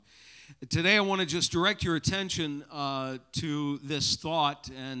Today, I want to just direct your attention to this thought,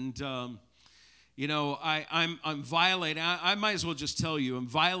 and I'm violating. I might as well just tell you, I'm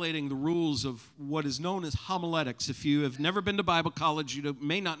violating the rules of what is known as homiletics. If you have never been to Bible college, you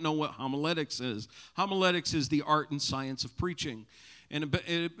may not know what homiletics is. Homiletics is the art and science of preaching, and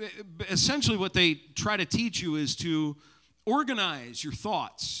essentially, what they try to teach you is to organize your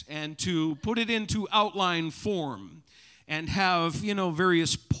thoughts and to put it into outline form. And have,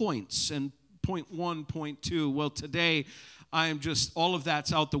 various points, and point one, point two. Well, today, all of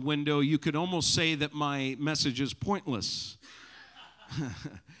that's out the window. You could almost say that my message is pointless.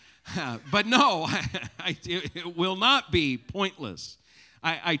 But no, it will not be pointless.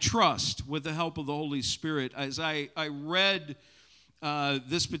 I trust, with the help of the Holy Spirit, as I read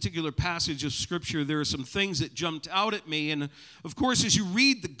this particular passage of Scripture, there are some things that jumped out at me. And, of course, as you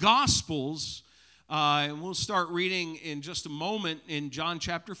read the Gospels, and we'll start reading in just a moment in John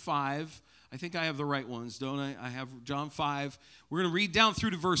chapter 5. I think I have the right ones, don't I? I have John 5. We're going to read down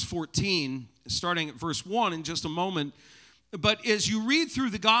through to verse 14, starting at verse 1 in just a moment. But as you read through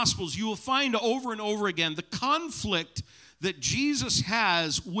the Gospels, you will find over and over again the conflict that Jesus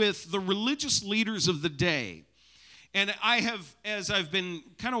has with the religious leaders of the day. And as I've been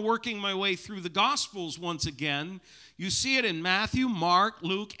kind of working my way through the Gospels once again, you see it in Matthew, Mark,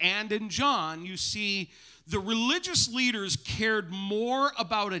 Luke, and in John. You see the religious leaders cared more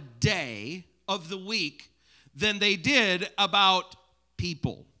about a day of the week than they did about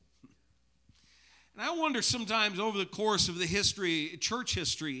people. And I wonder sometimes over the course of the church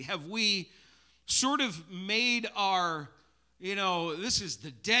history, have we sort of made our, this is the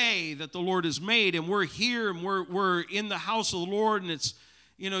day that the Lord has made, and we're here, and we're in the house of the Lord, and it's,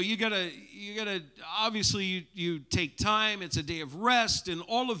 you gotta, obviously you take time, it's a day of rest and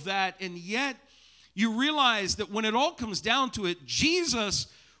all of that, and yet you realize that when it all comes down to it, Jesus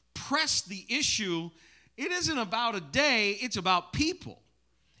pressed the issue. It isn't about a day, it's about people.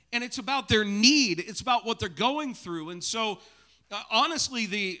 And it's about their need, it's about what they're going through. And so,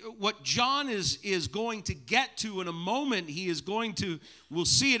 honestly, what John is going to get to in a moment, we'll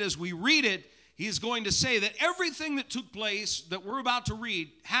see it as we read it, he is going to say that everything that took place that we're about to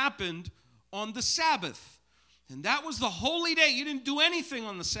read happened on the Sabbath. And that was the holy day. You didn't do anything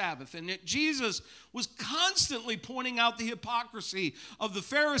on the Sabbath. And yet Jesus was constantly pointing out the hypocrisy of the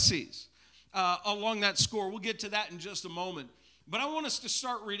Pharisees along that score. We'll get to that in just a moment. But I want us to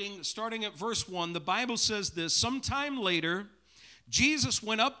start reading, starting at verse 1. The Bible says this: sometime later, Jesus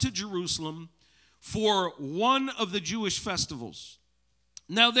went up to Jerusalem for one of the Jewish festivals.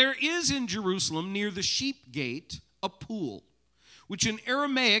 Now there is in Jerusalem near the sheep gate a pool, which in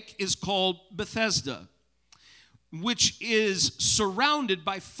Aramaic is called Bethesda, which is surrounded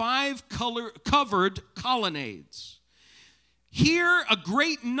by 5 covered colonnades. Here a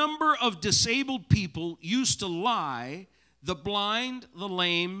great number of disabled people used to lie, the blind, the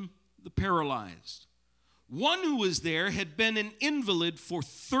lame, the paralyzed. One who was there had been an invalid for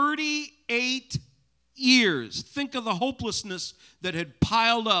 38 years. Think of the hopelessness that had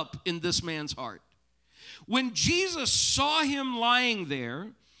piled up in this man's heart. When Jesus saw him lying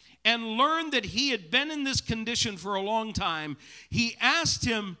there and learned that he had been in this condition for a long time, he asked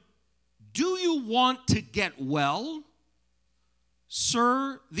him, "Do you want to get well?"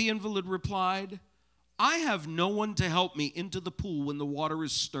 "Sir," the invalid replied, "I have no one to help me into the pool when the water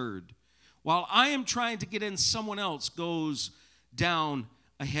is stirred. While I am trying to get in, someone else goes down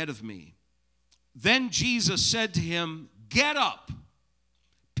ahead of me." Then Jesus said to him, "Get up,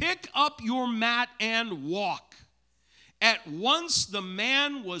 pick up your mat and walk." At once the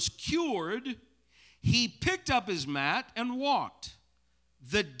man was cured. He picked up his mat and walked.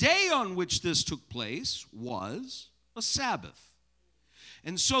 The day on which this took place was a Sabbath.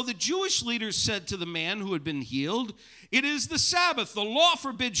 And so the Jewish leaders said to the man who had been healed, "It is the Sabbath. The law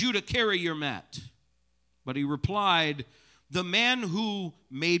forbids you to carry your mat." But he replied, "The man who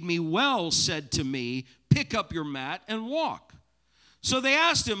made me well said to me, 'Pick up your mat and walk.' So they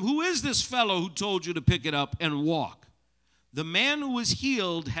asked him, 'Who is this fellow who told you to pick it up and walk?' The man who was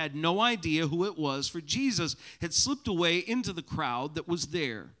healed had no idea who it was, for Jesus had slipped away into the crowd that was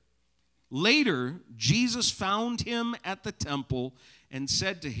there. Later, Jesus found him at the temple and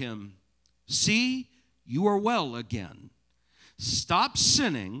said to him, 'See, you are well again. Stop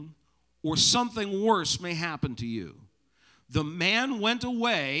sinning, or something worse may happen to you.' The man went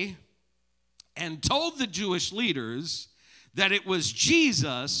away and told the Jewish leaders that it was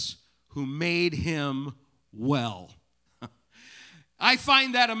Jesus who made him well." I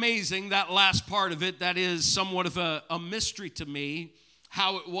find that amazing, that last part of it. That is somewhat of a mystery to me,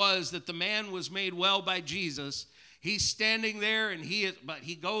 how it was that the man was made well by Jesus. He's standing there, but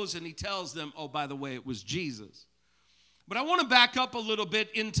he goes and he tells them, oh, by the way, it was Jesus. But I want to back up a little bit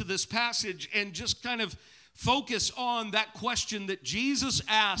into this passage and just kind of focus on that question that Jesus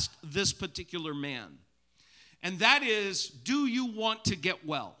asked this particular man. And that is, do you want to get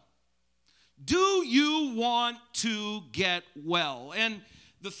well? Do you want to get well? And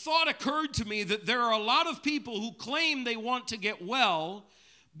the thought occurred to me that there are a lot of people who claim they want to get well,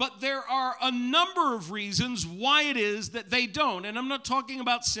 but there are a number of reasons why it is that they don't. And I'm not talking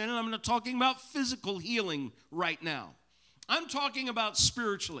about sin, and I'm not talking about physical healing right now. I'm talking about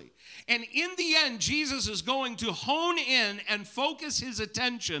spiritually. And in the end, Jesus is going to hone in and focus his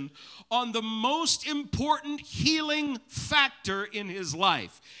attention on the most important healing factor in his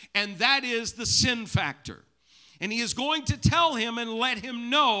life, and that is the sin factor. And he is going to tell him and let him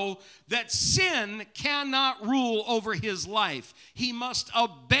know that sin cannot rule over his life. He must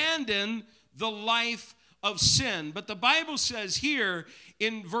abandon the life of sin. But the Bible says here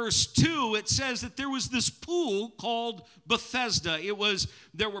in verse 2, it says that there was this pool called Bethesda.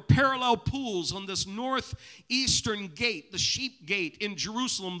 There were parallel pools on this northeastern gate, the sheep gate in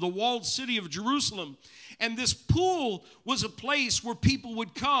Jerusalem, the walled city of Jerusalem. And this pool was a place where people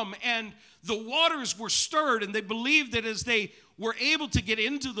would come, and the waters were stirred, and they believed that as they were able to get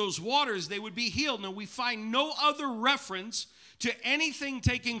into those waters, they would be healed. Now, we find no other reference to anything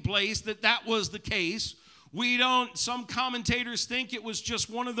taking place that was the case. Some commentators think it was just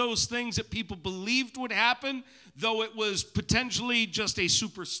one of those things that people believed would happen, though it was potentially just a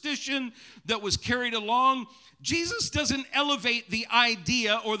superstition that was carried along. Jesus doesn't elevate the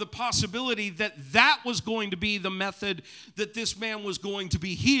idea or the possibility that was going to be the method that this man was going to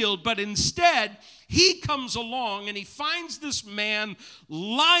be healed, but instead, he comes along and he finds this man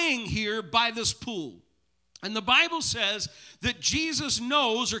lying here by this pool. And the Bible says that Jesus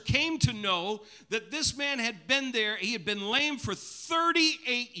knows, or came to know, that this man had been there. He had been lame for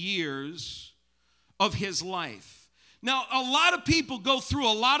 38 years of his life. Now, a lot of people go through a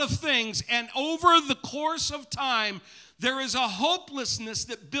lot of things, and over the course of time, there is a hopelessness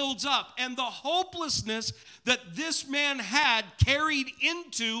that builds up. And the hopelessness that this man had carried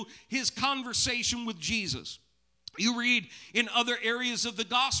into his conversation with Jesus. You read in other areas of the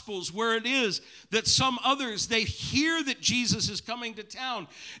Gospels where it is that some others, they hear that Jesus is coming to town,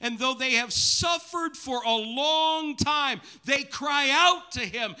 and though they have suffered for a long time, they cry out to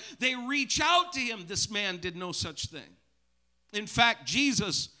him, they reach out to him. This man did no such thing. In fact,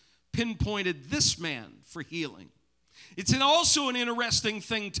 Jesus pinpointed this man for healing. It's also an interesting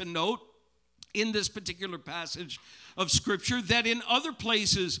thing to note in this particular passage of Scripture that in other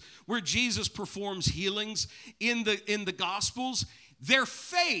places where Jesus performs healings in the Gospels, their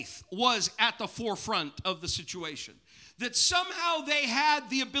faith was at the forefront of the situation. That somehow they had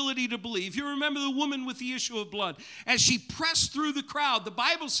the ability to believe. You remember the woman with the issue of blood. As she pressed through the crowd, the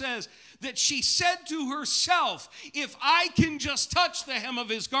Bible says that she said to herself, if I can just touch the hem of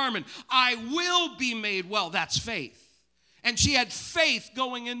his garment, I will be made well. That's faith. And she had faith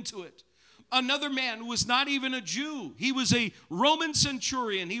going into it. Another man who was not even a Jew. He was a Roman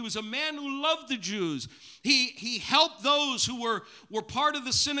centurion. He was a man who loved the Jews. He helped those who were part of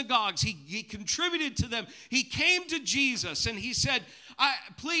the synagogues. He contributed to them. He came to Jesus and he said,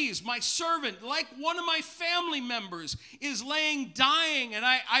 please, my servant, like one of my family members, is laying dying, and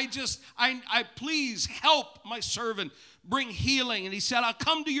I please help my servant bring healing. And he said, I'll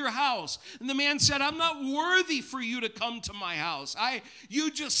come to your house. And the man said, I'm not worthy for you to come to my house. You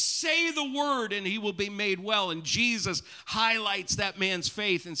just say the word and he will be made well. And Jesus highlights that man's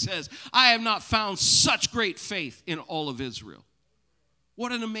faith and says, I have not found such great faith in all of Israel.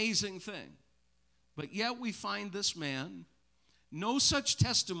 What an amazing thing. But yet we find this man, no such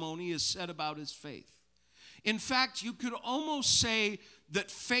testimony is said about his faith. In fact, you could almost say that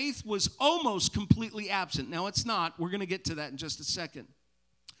faith was almost completely absent. Now, it's not. We're going to get to that in just a second.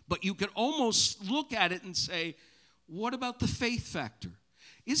 But you could almost look at it and say, what about the faith factor?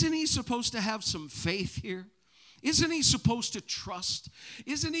 Isn't he supposed to have some faith here? Isn't he supposed to trust?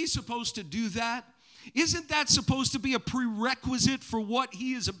 Isn't he supposed to do that? Isn't that supposed to be a prerequisite for what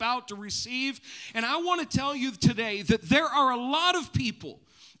he is about to receive? And I want to tell you today that there are a lot of people,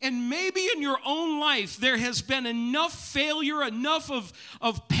 and maybe in your own life there has been enough failure, enough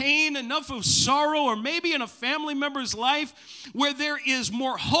of pain, enough of sorrow, or maybe in a family member's life where there is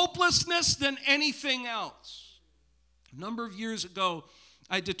more hopelessness than anything else. A number of years ago,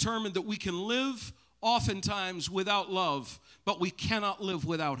 I determined that we can live oftentimes without love, but we cannot live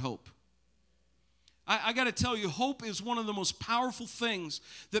without hope. I got to tell you, hope is one of the most powerful things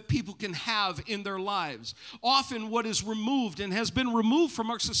that people can have in their lives. Often what is removed and has been removed from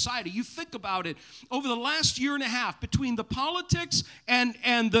our society, you think about it, over the last year and a half, between the politics and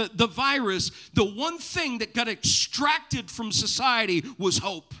the virus, the one thing that got extracted from society was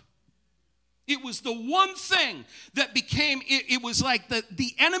hope. It was the one thing that became, it was like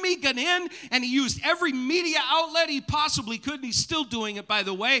the enemy got in and he used every media outlet he possibly could, and he's still doing it, by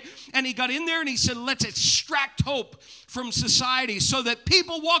the way, and he got in there and he said, let's extract hope from society so that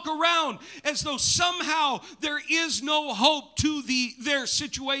people walk around as though somehow there is no hope to their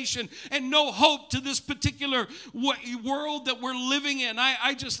situation and no hope to this particular world that we're living in. I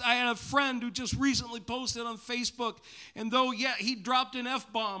had a friend who just recently posted on Facebook, and though, yeah, he dropped an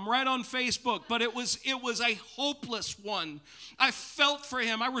F-bomb right on Facebook, but it was a hopeless one. I felt for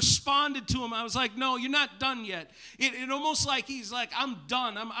him. I responded to him. I was like, no, you're not done yet. It almost like he's like, I'm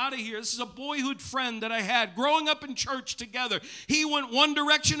done. I'm out of here. This is a boyhood friend that I had growing up in church together. He went one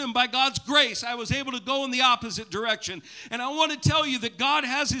direction, and by God's grace, I was able to go in the opposite direction. And I want to tell you that God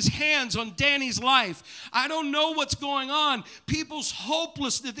has his hands on Danny's life. I don't know what's going on. People's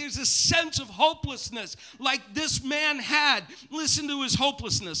hopelessness, there's a sense of hopelessness like this man had. Listen to his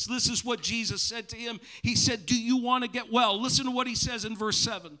hopelessness. This is what Jesus said to him. He said, do you want to get well? Listen to what he says in verse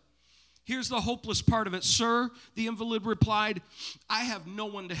 7. Here's the hopeless part of it. Sir, the invalid replied, I have no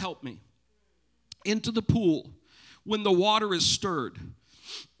one to help me into the pool when the water is stirred.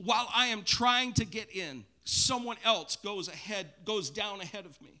 While I am trying to get in, someone else goes down ahead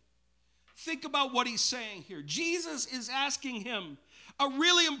of me. Think about what he's saying here. Jesus is asking him a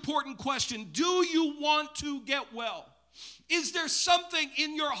really important question. Do you want to get well? Is there something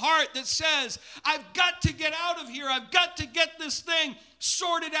in your heart that says, I've got to get out of here. I've got to get this thing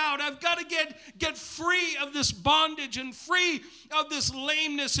sorted out. I've got to get free of this bondage and free of this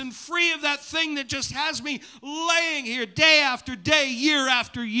lameness and free of that thing that just has me laying here day after day, year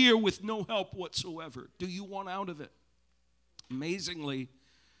after year with no help whatsoever. Do you want out of it? Amazingly,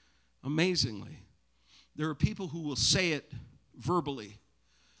 there are people who will say it verbally,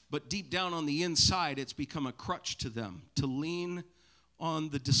 but deep down on the inside, it's become a crutch to them to lean on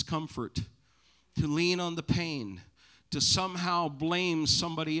the discomfort, to lean on the pain, to somehow blame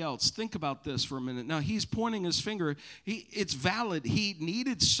somebody else. Think about this for a minute. Now, he's pointing his finger. It's valid. He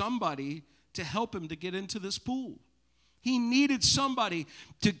needed somebody to help him to get into this pool. He needed somebody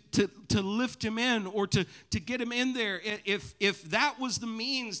to lift him in or to get him in there. If that was the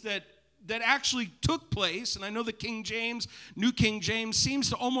means that actually took place, and I know the New King James seems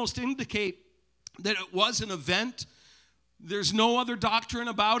to almost indicate that it was an event. There's no other doctrine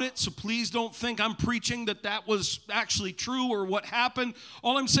about it, so please don't think I'm preaching that was actually true or what happened.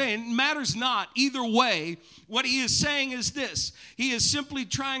 All I'm saying, matters not. Either way, what he is saying is this. He is simply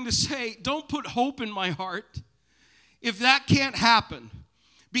trying to say, don't put hope in my heart if that can't happen.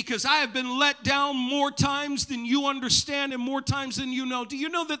 Because I have been let down more times than you understand and more times than you know. Do you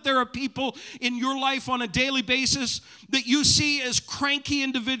know that there are people in your life on a daily basis that you see as cranky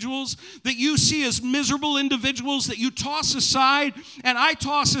individuals, that you see as miserable individuals, that you toss aside and I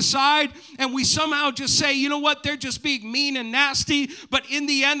toss aside, and we somehow just say, you know what, they're just being mean and nasty. But in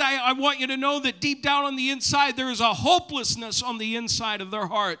the end, I want you to know that deep down on the inside, there is a hopelessness on the inside of their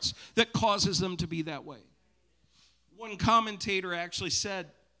hearts that causes them to be that way. One commentator actually said,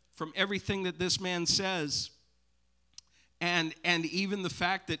 from everything that this man says, and even the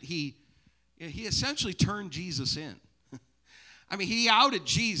fact that he essentially turned Jesus in. I mean, he outed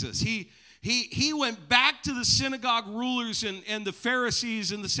Jesus. He went back to the synagogue rulers and the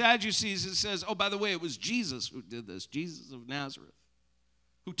Pharisees and the Sadducees and says, oh, by the way, it was Jesus who did this, Jesus of Nazareth,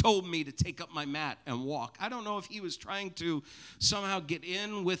 who told me to take up my mat and walk. I don't know if he was trying to somehow get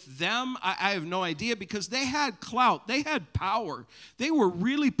in with them. I have no idea, because they had clout. They had power. They were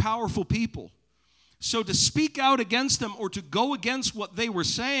really powerful people. So to speak out against them or to go against what they were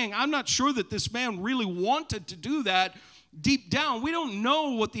saying, I'm not sure that this man really wanted to do that deep down. We don't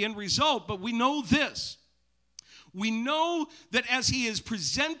know what the end result, but we know this. We know that as he is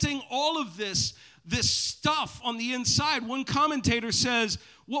presenting all of this stuff on the inside, one commentator says,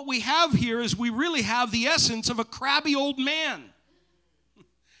 what we have here is we really have the essence of a crabby old man.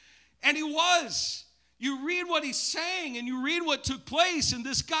 And he was. You read what he's saying and you read what took place, and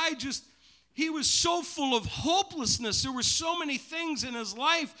this guy he was so full of hopelessness. There were so many things in his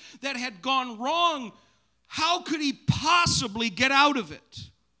life that had gone wrong. How could he possibly get out of it?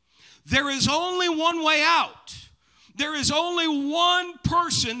 There is only one way out. There is only one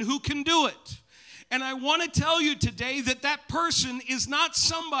person who can do it. And I want to tell you today that person is not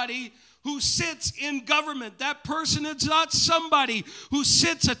somebody who sits in government. That person is not somebody who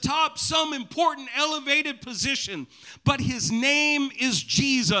sits atop some important elevated position, but his name is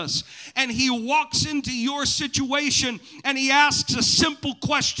Jesus. And he walks into your situation and he asks a simple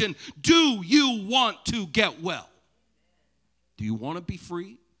question: do you want to get well? Do you want to be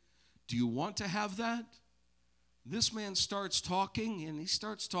free? Do you want to have that? This man starts talking, and he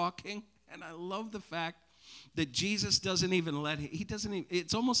starts talking, and I love the fact that Jesus doesn't even let him,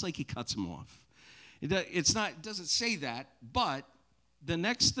 it's almost like he cuts him off. It doesn't say that, but the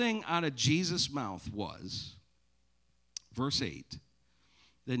next thing out of Jesus' mouth was, verse 8,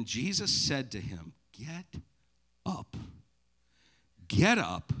 then Jesus said to him, get up,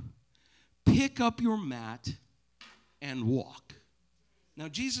 pick up your mat, and walk. Now,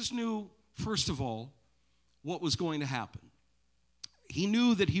 Jesus knew, first of all, what was going to happen. He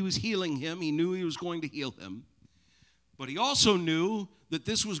knew that he was healing him. He knew he was going to heal him. But he also knew that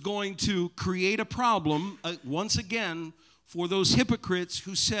this was going to create a problem, once again, for those hypocrites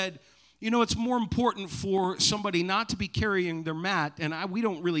who said, you know, it's more important for somebody not to be carrying their mat, and we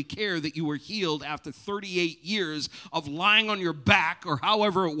don't really care that you were healed after 38 years of lying on your back, or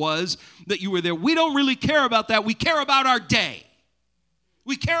however it was that you were there. We don't really care about that. We care about our day.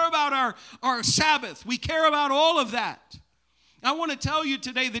 We care about our Sabbath. We care about all of that. I want to tell you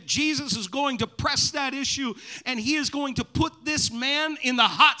today that Jesus is going to press that issue, and he is going to put this man in the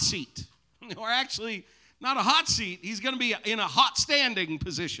hot seat. Or actually, not a hot seat. He's going to be in a hot standing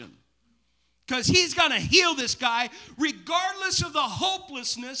position. Because he's going to heal this guy regardless of the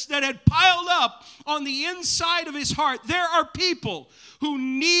hopelessness that had piled up on the inside of his heart. There are people who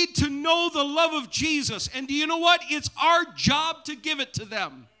need to know the love of Jesus. And do you know what? It's our job to give it to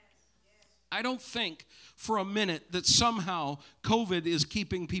them. I don't think for a minute that somehow COVID is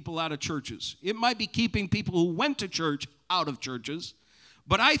keeping people out of churches. It might be keeping people who went to church out of churches.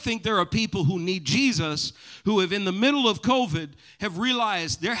 But I think there are people who need Jesus who have, in the middle of COVID, have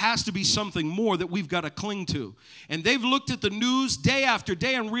realized there has to be something more that we've got to cling to. And they've looked at the news day after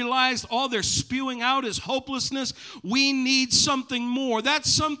day and realized all they're spewing out is hopelessness. We need something more. That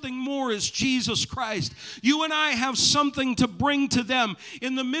something more is Jesus Christ. You and I have something to bring to them.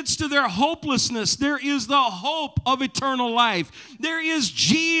 In the midst of their hopelessness, there is the hope of eternal life. There is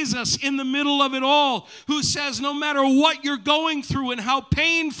Jesus in the middle of it all who says, no matter what you're going through and how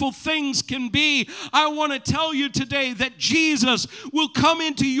painful things can be, I want to tell you today that Jesus will come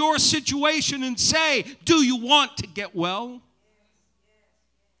into your situation and say, do you want to get well?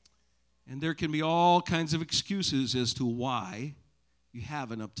 And there can be all kinds of excuses as to why you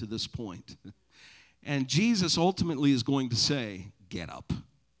haven't up to this point. And Jesus ultimately is going to say, get up.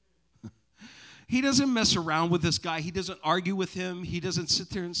 He doesn't mess around with this guy. He doesn't argue with him. He doesn't sit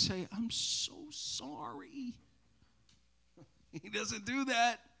there and say, I'm so sorry. He doesn't do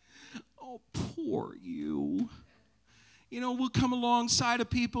that. Oh, poor you. You know, we'll come alongside of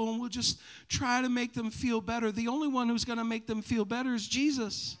people and we'll just try to make them feel better. The only one who's going to make them feel better is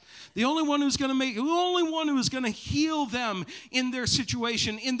Jesus. The only one who's going to heal them in their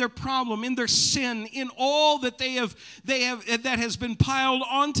situation, in their problem, in their sin, in all that they have that has been piled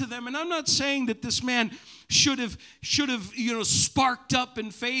onto them. And I'm not saying that this man should have sparked up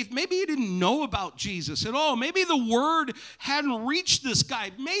in faith. Maybe he didn't know about Jesus at all. Maybe the word hadn't reached this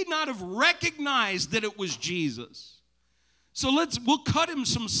guy. May not have recognized that it was Jesus. So we'll cut him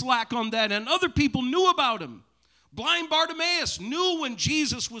some slack on that. And other people knew about him. Blind Bartimaeus knew when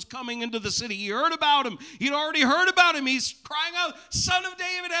Jesus was coming into the city. He heard about him. He'd already heard about him. He's crying out, Son of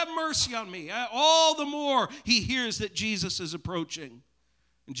David, have mercy on me. All the more he hears that Jesus is approaching.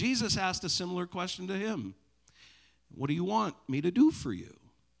 And Jesus asked a similar question to him. What do you want me to do for you?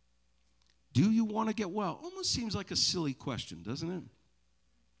 Do you want to get well? Almost seems like a silly question, doesn't it?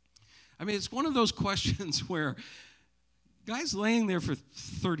 I mean, it's one of those questions where guy's laying there for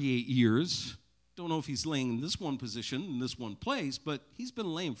 38 years. Don't know if he's laying in this one position, in this one place, but he's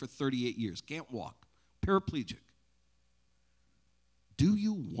been laying for 38 years. Can't walk. Paraplegic. Do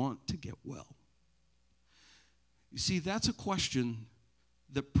you want to get well? You see, that's a question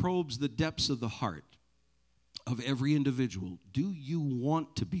that probes the depths of the heart of every individual. Do you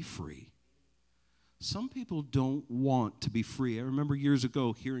want to be free? Some people don't want to be free. I remember years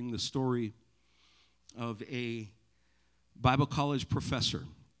ago hearing the story of a Bible college professor.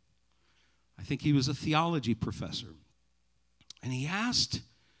 I think he was a theology professor. And he asked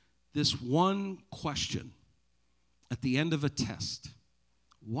this one question at the end of a test.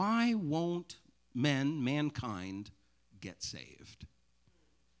 Why won't mankind, get saved?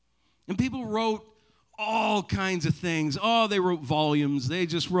 And people wrote all kinds of things. Oh, they wrote volumes. They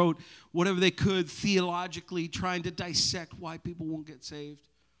just wrote whatever they could theologically, trying to dissect why people won't get saved.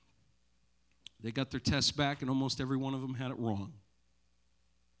 They got their tests back, and almost every one of them had it wrong.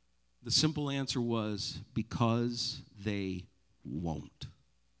 The simple answer was because they won't.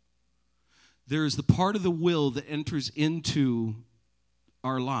 There is the part of the will that enters into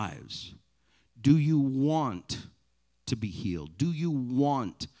our lives. Do you want to be healed? Do you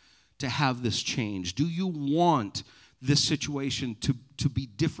want to have this change? Do you want this situation to be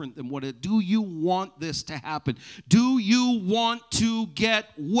different than what it? Do you want this to happen? Do you want to get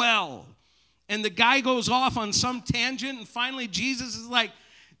well? And the guy goes off on some tangent, and finally Jesus is like,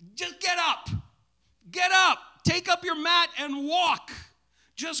 just get up. Get up. Take up your mat and walk.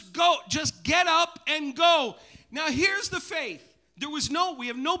 Just go. Just get up and go. Now here's the faith. We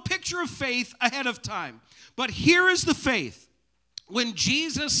have no picture of faith ahead of time. But here is the faith. When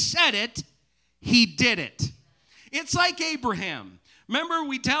Jesus said it, he did it. It's like Abraham. Remember,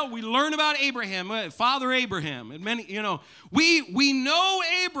 we learn about Abraham, Father Abraham, and many, we know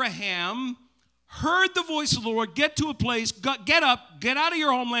Abraham heard the voice of the Lord, get to a place, get up, get out of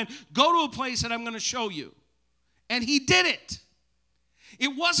your homeland, go to a place that I'm going to show you. And he did it. It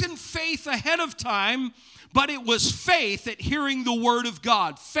wasn't faith ahead of time, but it was faith at hearing the word of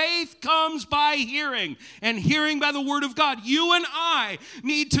God. Faith comes by hearing, and hearing by the word of God. You and I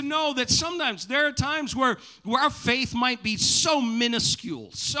need to know that sometimes there are times where our faith might be so minuscule,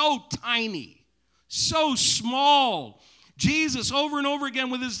 so tiny, so small. Jesus, over and over again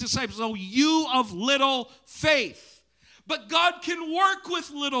with his disciples, oh, you of little faith. But God can work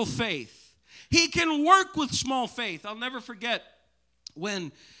with little faith. He can work with small faith. I'll never forget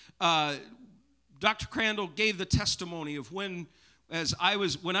when Dr. Crandall gave the testimony of when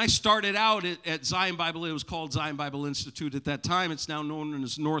I started out at Zion Bible. It was called Zion Bible Institute at that time. It's now known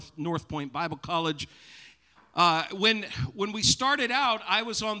as North Point Bible College. When we started out, I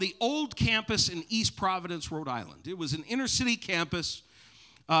was on the old campus in East Providence, Rhode Island. It was an inner city campus.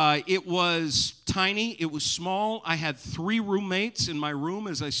 It was tiny. It was small. I had 3 roommates in my room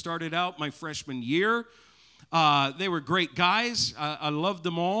as I started out my freshman year. They were great guys. I loved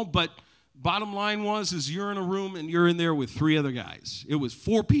them all. But bottom line is you're in a room and you're in there with 3 other guys. It was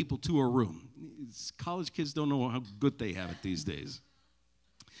 4 people to a room. College kids don't know how good they have it these days.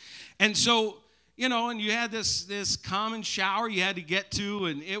 And so, and you had this common shower you had to get to,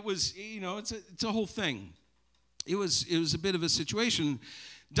 and it was, it's a whole thing. It was a bit of a situation.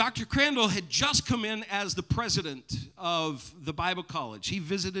 Dr. Crandall had just come in as the president of the Bible College. He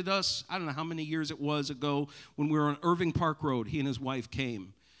visited us, I don't know how many years it was ago, when we were on Irving Park Road. He and his wife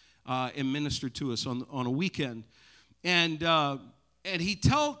came and ministered to us on a weekend. And he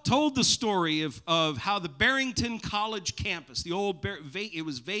told the story of how the Barrington College campus, it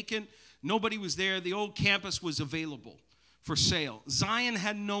was vacant. Nobody was there. The old campus was available for sale. Zion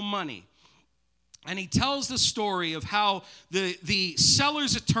had no money. And he tells the story of how the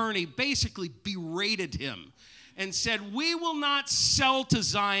seller's attorney basically berated him and said, we will not sell to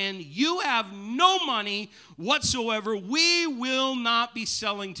Zion. You have no money whatsoever. We will not be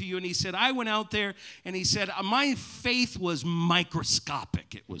selling to you. And he said, I went out there, and he said, my faith was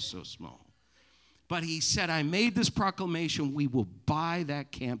microscopic. It was so small. But he said, I made this proclamation, we will buy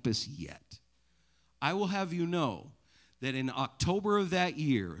that campus yet. I will have you know that in October of that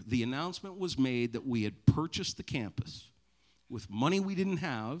year, the announcement was made that we had purchased the campus with money we didn't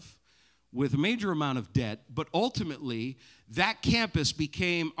have, with a major amount of debt, but ultimately, that campus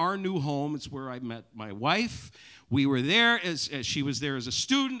became our new home. It's where I met my wife. We were there as she was there as a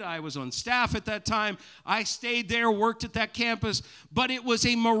student. I was on staff at that time. I stayed there, worked at that campus, but it was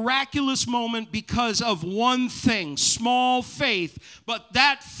a miraculous moment because of one thing, small faith, but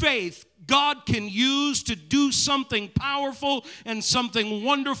that faith God can use to do something powerful and something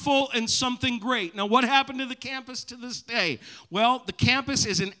wonderful and something great. Now, what happened to the campus to this day? Well, the campus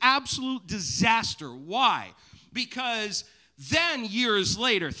is an absolute disaster. Why? Because then years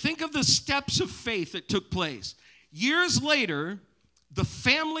later, think of the steps of faith that took place. Years later, the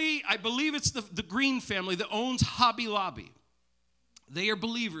family, I believe it's the Green family that owns Hobby Lobby. They are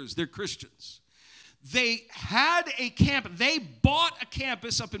believers. They're Christians. They had a campus. They bought a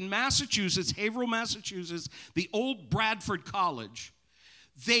campus up in Massachusetts, Haverhill, Massachusetts, the old Bradford College.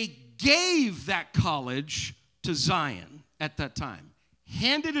 They gave that college to Zion at that time,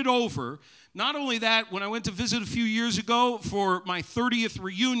 handed it over. Not only that, when I went to visit a few years ago for my 30th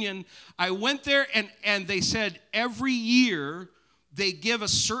reunion, I went there and they said every year they give a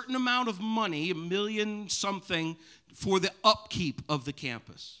certain amount of money, $1 million something, for the upkeep of the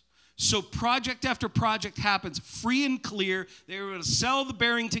campus. So project after project happens free and clear. They were going to sell the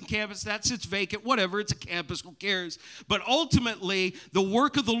Barrington campus. That sits vacant. Whatever. It's a campus. Who cares? But ultimately, the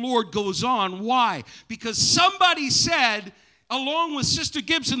work of the Lord goes on. Why? Because somebody said, along with Sister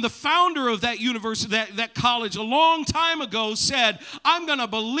Gibson, the founder of that university, that college, a long time ago said, I'm going to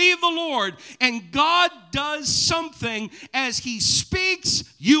believe the Lord, and God does something. As he speaks,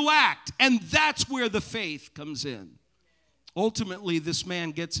 you act, and that's where the faith comes in. Ultimately, this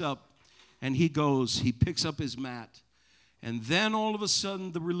man gets up, and he picks up his mat, and then all of a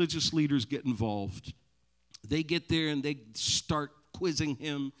sudden, the religious leaders get involved. They get there, and they start quizzing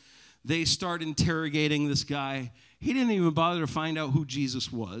him. They start interrogating this guy. He didn't even bother to find out who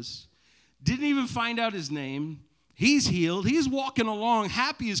Jesus was. Didn't even find out his name. He's healed. He's walking along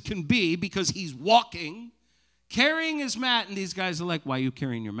happy as can be because he's walking, carrying his mat. And these guys are like, why are you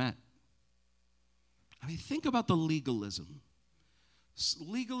carrying your mat? I mean, think about the legalism.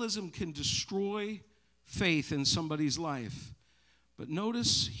 Legalism can destroy faith in somebody's life. But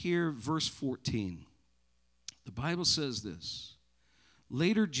notice here, verse 14. The Bible says this.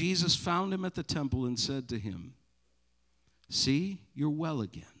 Later, Jesus found him at the temple and said to him, see, you're well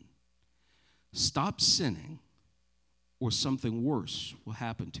again. Stop sinning, or something worse will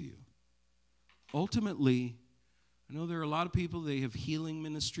happen to you. Ultimately, I know there are a lot of people, they have healing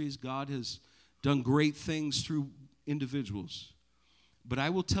ministries. God has done great things through individuals. But I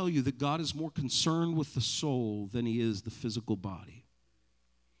will tell you that God is more concerned with the soul than he is the physical body.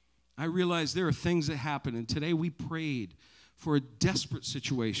 I realize there are things that happen, and today we prayed for a desperate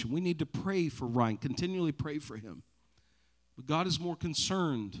situation. We need to pray for Ryan, continually pray for him. But God is more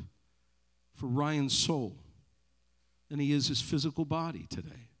concerned for Ryan's soul than he is his physical body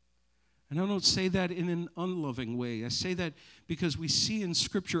today. And I don't say that in an unloving way. I say that because we see in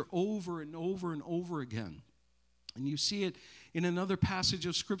Scripture over and over and over again. And you see it in another passage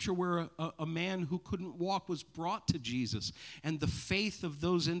of Scripture where a man who couldn't walk was brought to Jesus. And the faith of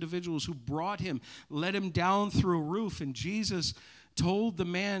those individuals who brought him let him down through a roof. And Jesus told the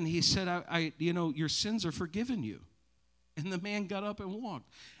man, he said, your sins are forgiven you. And the man got up and walked.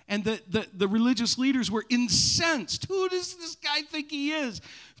 And the religious leaders were incensed. Who does this guy think he is?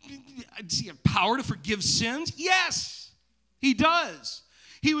 Does he have power to forgive sins? Yes, he does.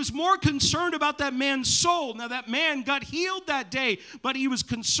 He was more concerned about that man's soul. Now, that man got healed that day, but he was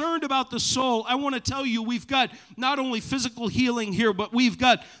concerned about the soul. I want to tell you, we've got not only physical healing here, but we've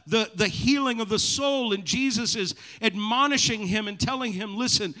got the healing of the soul. And Jesus is admonishing him and telling him,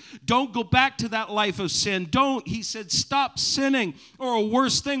 listen, don't go back to that life of sin. He said, stop sinning, or a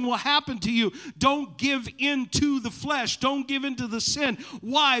worse thing will happen to you. Don't give in to the flesh. Don't give in to the sin.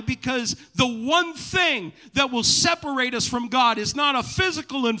 Why? Because the one thing that will separate us from God is not a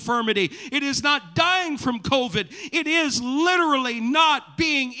physical infirmity. It is not dying from COVID. It is literally not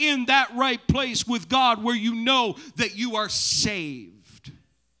being in that right place with God where you know that you are saved.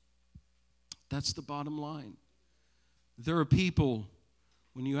 That's the bottom line. There are people,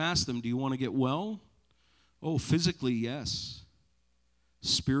 when you ask them, do you want to get well? Oh, physically, yes.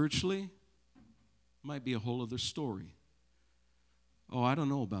 Spiritually, might be a whole other story. Oh, I don't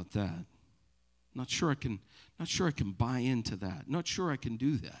know about that. Not sure I can buy into that. Not sure I can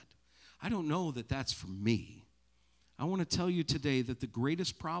do that. I don't know that that's for me. I want to tell you today that the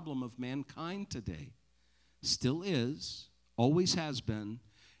greatest problem of mankind today still is, always has been,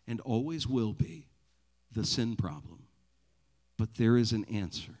 and always will be the sin problem. But there is an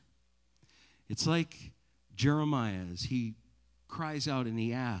answer. It's like Jeremiah as he cries out and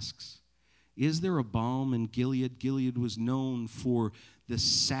he asks, is there a balm in Gilead? Gilead was known for the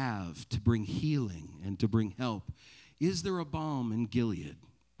salve to bring healing and to bring help. Is there a balm in Gilead?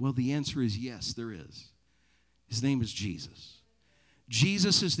 Well, the answer is yes, there is. His name is Jesus.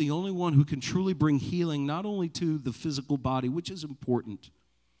 Jesus is the only one who can truly bring healing, not only to the physical body, which is important,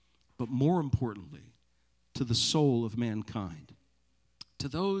 but more importantly, to the soul of mankind. To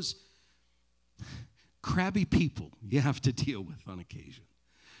those crabby people you have to deal with on occasion.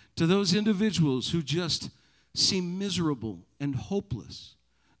 To those individuals who just seem miserable and hopeless.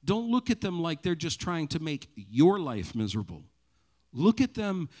 Don't look at them like they're just trying to make your life miserable. Look at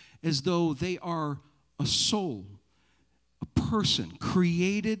them as though they are a soul, a person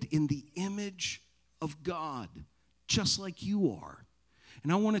created in the image of God, just like you are.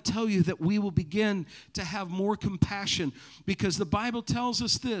 And I want to tell you that we will begin to have more compassion, because the Bible tells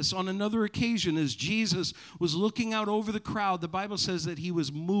us this on another occasion as Jesus was looking out over the crowd. The Bible says that he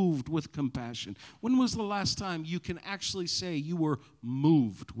was moved with compassion. When was the last time you can actually say you were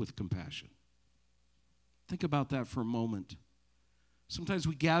moved with compassion? Think about that for a moment. Sometimes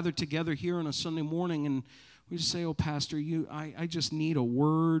we gather together here on a Sunday morning and we just say, oh, Pastor, I just need a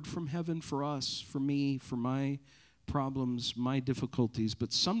word from heaven for us, for me, for my problems, my difficulties,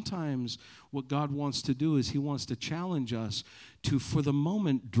 but sometimes what God wants to do is he wants to challenge us to, for the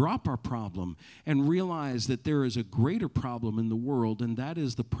moment, drop our problem and realize that there is a greater problem in the world, and that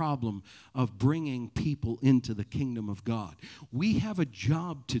is the problem of bringing people into the kingdom of God. We have a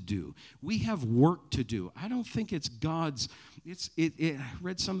job to do. We have work to do. I don't think it's God's. I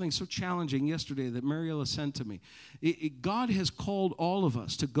read something so challenging yesterday that Mariella sent to me. God has called all of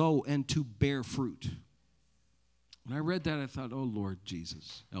us to go and to bear fruit. When I read that, I thought, oh, Lord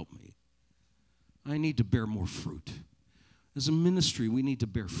Jesus, help me. I need to bear more fruit. As a ministry, we need to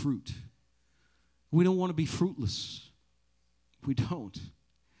bear fruit. We don't want to be fruitless. We don't.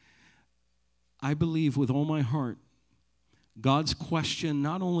 I believe with all my heart, God's question,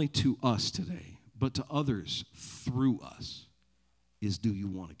 not only to us today, but to others through us, is, do you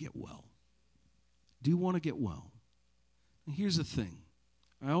want to get well? Do you want to get well? And here's the thing.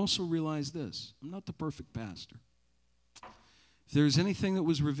 I also realize this. I'm not the perfect pastor. If there's anything that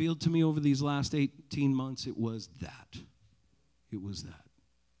was revealed to me over these last 18 months, it was that. It was that.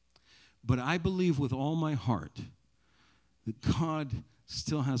 But I believe with all my heart that God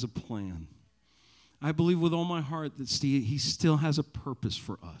still has a plan. I believe with all my heart that he still has a purpose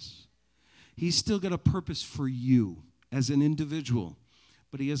for us. He's still got a purpose for you as an individual,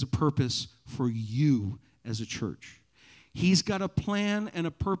 but he has a purpose for you as a church. He's got a plan and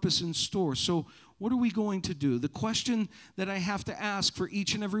a purpose in store. So what are we going to do? The question that I have to ask for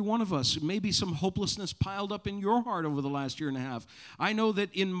each and every one of us, maybe some hopelessness piled up in your heart over the last year and a half. I know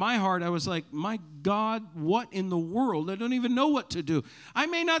that in my heart, I was like, my God, what in the world? I don't even know what to do. I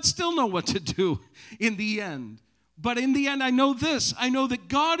may not still know what to do in the end. But in the end, I know this. I know that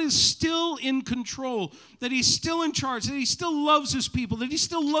God is still in control, that he's still in charge, that he still loves his people, that he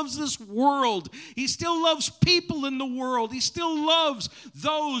still loves this world. He still loves people in the world. He still loves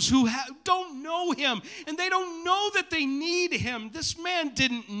those who don't know him, and they don't know that they need him. This man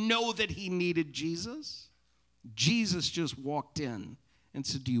didn't know that he needed Jesus. Jesus just walked in and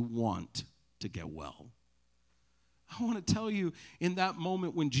said, do you want to get well? I want to tell you, in that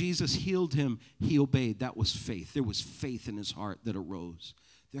moment when Jesus healed him, he obeyed. That was faith. There was faith in his heart that arose.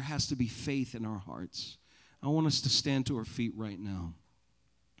 There has to be faith in our hearts. I want us to stand to our feet right now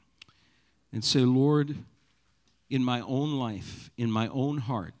and say, Lord, in my own life, in my own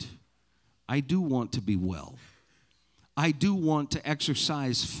heart, I do want to be well. I do want to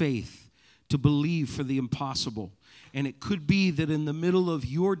exercise faith, to believe for the impossible. And it could be that in the middle of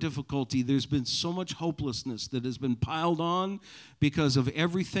your difficulty, there's been so much hopelessness that has been piled on because of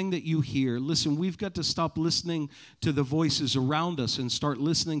everything that you hear. Listen, we've got to stop listening to the voices around us and start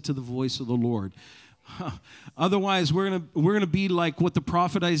listening to the voice of the Lord. Otherwise, we're gonna be like what the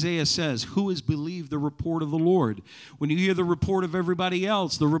prophet Isaiah says, who has believed the report of the Lord? When you hear the report of everybody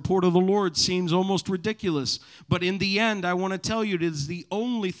else, the report of the Lord seems almost ridiculous. But in the end, I want to tell you, it is the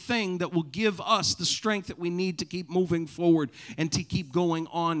only thing that will give us the strength that we need to keep moving forward and to keep going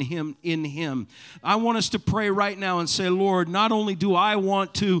on in him. I want us to pray right now and say, Lord, not only do I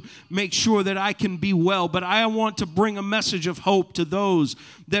want to make sure that I can be well, but I want to bring a message of hope to those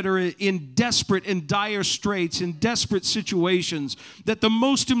that are in desperate and dire straits, in desperate situations, that the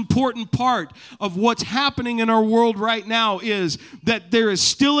most important part of what's happening in our world right now is that there is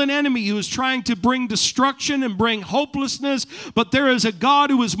still an enemy who is trying to bring destruction and bring hopelessness, but there is a God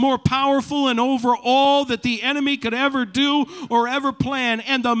who is more powerful and over all that the enemy could ever do or ever plan,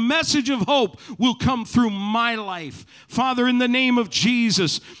 and the message of hope will come through my life. Father, in the name of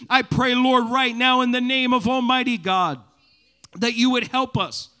Jesus, I pray, Lord, right now in the name of Almighty God, that you would help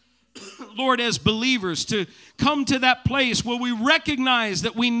us, Lord, as believers, to come to that place where we recognize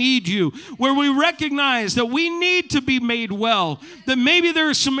that we need you, where we recognize that we need to be made well, that maybe there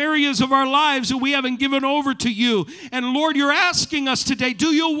are some areas of our lives that we haven't given over to you. And Lord, you're asking us today, do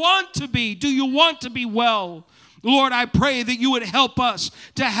you want to be well? Lord, I pray that you would help us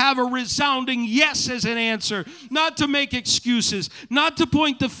to have a resounding yes as an answer, not to make excuses, not to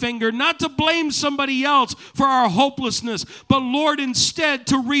point the finger, not to blame somebody else for our hopelessness, but Lord, instead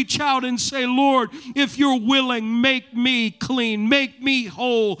to reach out and say, Lord, if you're willing, make me clean, make me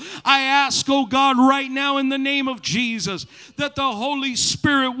whole. I ask, oh God, right now in the name of Jesus, that the Holy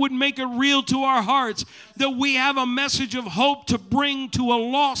Spirit would make it real to our hearts, that we have a message of hope to bring to a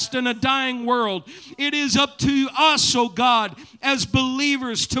lost and a dying world. It is up to us, oh God, as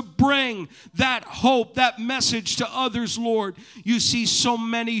believers to bring that hope, that message to others, Lord. You see so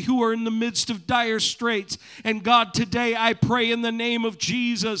many who are in the midst of dire straits. And God, today I pray in the name of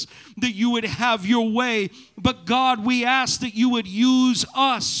Jesus that you would have your way. But God, we ask that you would use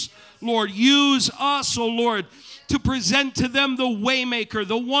us, Lord. Use us, oh Lord, to present to them the waymaker,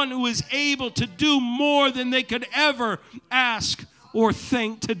 the one who is able to do more than they could ever ask or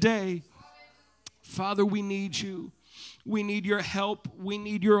think today. Father, we need you. We need your help. We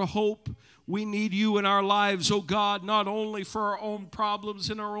need your hope. We need you in our lives, oh God, not only for our own problems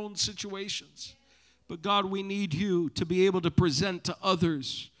and our own situations, but God, we need you to be able to present to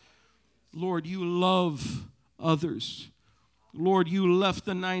others. Lord, you love others. Lord, you left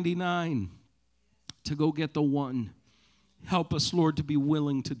the 99 to go get the one. Help us, Lord, to be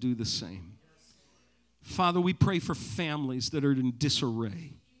willing to do the same. Father, we pray for families that are in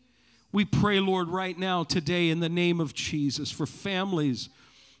disarray. We pray, Lord, right now, today, in the name of Jesus, for families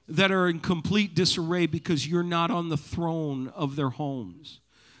that are in complete disarray because you're not on the throne of their homes.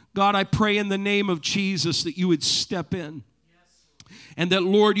 God, I pray in the name of Jesus that you would step in. And that,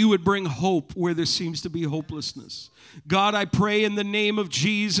 Lord, you would bring hope where there seems to be hopelessness. God, I pray in the name of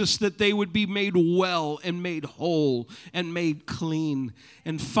Jesus that they would be made well and made whole and made clean.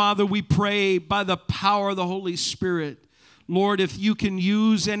 And Father, we pray by the power of the Holy Spirit, Lord, if you can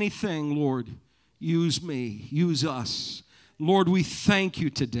use anything, Lord, use me, use us. Lord, we thank you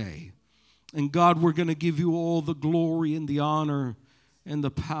today. And God, we're going to give you all the glory and the honor and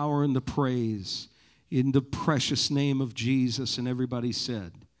the power and the praise. In the precious name of Jesus. And everybody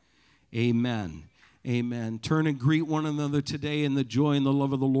said, amen. Amen. Turn and greet one another today in the joy and the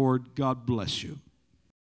love of the Lord. God bless you.